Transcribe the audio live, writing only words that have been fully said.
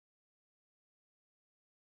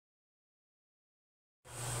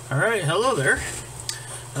Alright, hello there.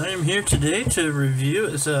 I am here today to review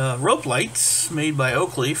rope lights made by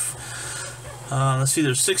Oakleaf. Let's see,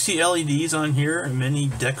 there's 60 LEDs on here and many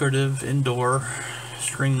decorative indoor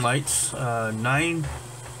string lights, 9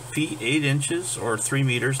 feet 8 inches or 3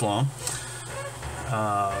 meters long.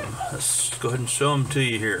 Let's go ahead and show them to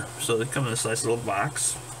you here. So they come in this nice little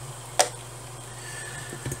box.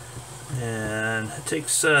 And it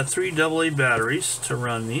takes 3 AA batteries to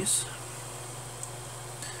run these.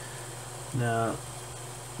 Now,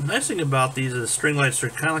 the nice thing about these is string lights are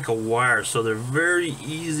kind of like a wire, so they're very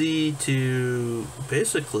easy to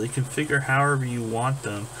basically configure however you want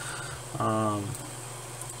them. On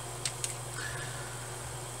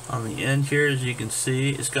the end here, as you can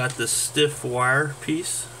see, it's got this stiff wire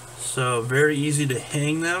piece, so very easy to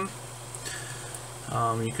hang them.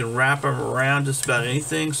 You can wrap them around just about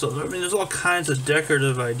anything. So I mean, there's all kinds of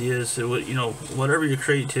decorative ideas. Whatever your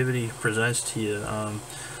creativity presents to you.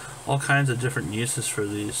 All kinds of different uses for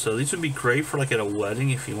these. So these would be great for like at a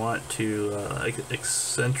wedding if you want to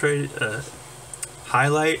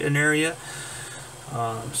highlight an area.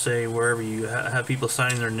 Say wherever you have people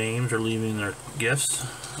signing their names or leaving their gifts,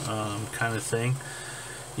 kind of thing.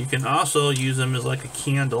 You can also use them as like a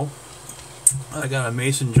candle. I got a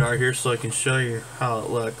mason jar here so I can show you how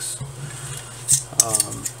it looks.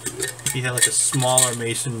 If you have like a smaller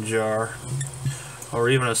mason jar, or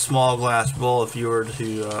even a small glass bowl, if you were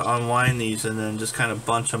to unwind these and then just kind of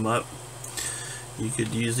bunch them up, you could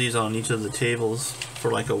use these on each of the tables for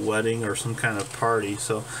like a wedding or some kind of party.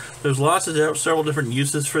 So there's lots of several different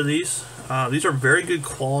uses for these. These are very good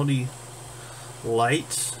quality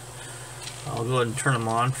lights. I'll go ahead and turn them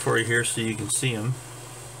on for you here so you can see them.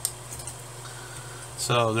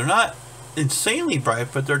 So they're not insanely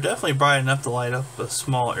bright, but they're definitely bright enough to light up a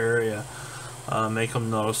small area, make them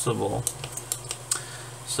noticeable.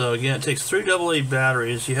 So again, it takes 3 AA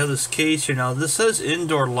batteries. You have this case here. Now this says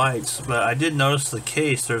indoor lights, but I did notice the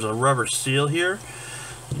case. There's a rubber seal here.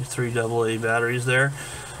 3 AA batteries there,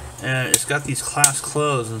 and it's got these class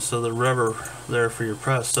closed, and so the rubber there for your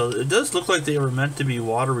press. So it does look like they were meant to be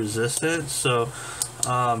water resistant. So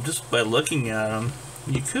just by looking at them,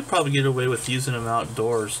 you could probably get away with using them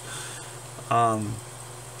outdoors.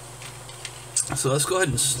 So let's go ahead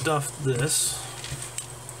and stuff this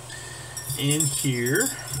in here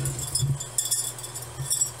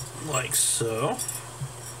like so.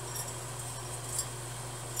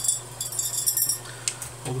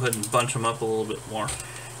 We'll go ahead and bunch them up a little bit more,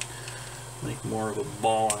 make more of a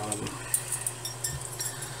ball out of them.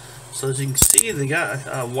 So as you can see, they got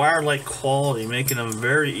a wire-like quality, making them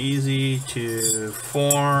very easy to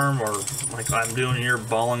form, or like I'm doing here,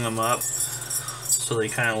 balling them up so they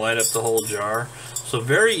kind of light up the whole jar. So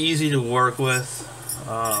very easy to work with.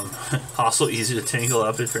 Also easy to tangle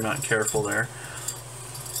up if you're not careful there.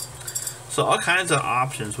 So all kinds of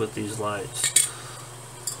options with these lights.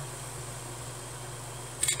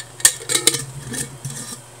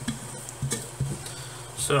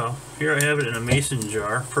 So here I have it in a mason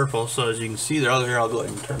jar, purple. So as you can see there, I'll go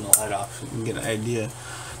ahead and turn the light off so you can get an idea.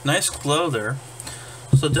 Nice glow there.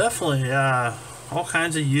 So definitely all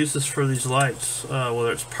kinds of uses for these lights,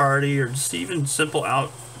 whether it's party or just even simple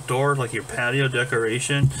outdoor, like your patio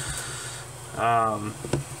decoration.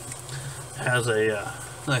 Has a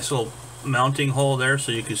nice little mounting hole there,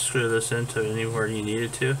 so you can screw this into anywhere you need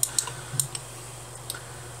it to.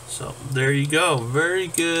 So there you go, very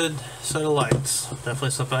good set of lights. Definitely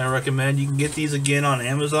something I recommend. You can get these again on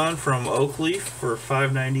Amazon from Oakleaf for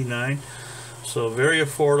 $5.99. So very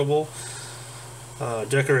affordable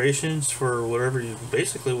decorations for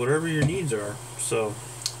basically whatever your needs are. So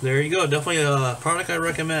there you go, definitely a product I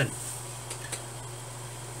recommend.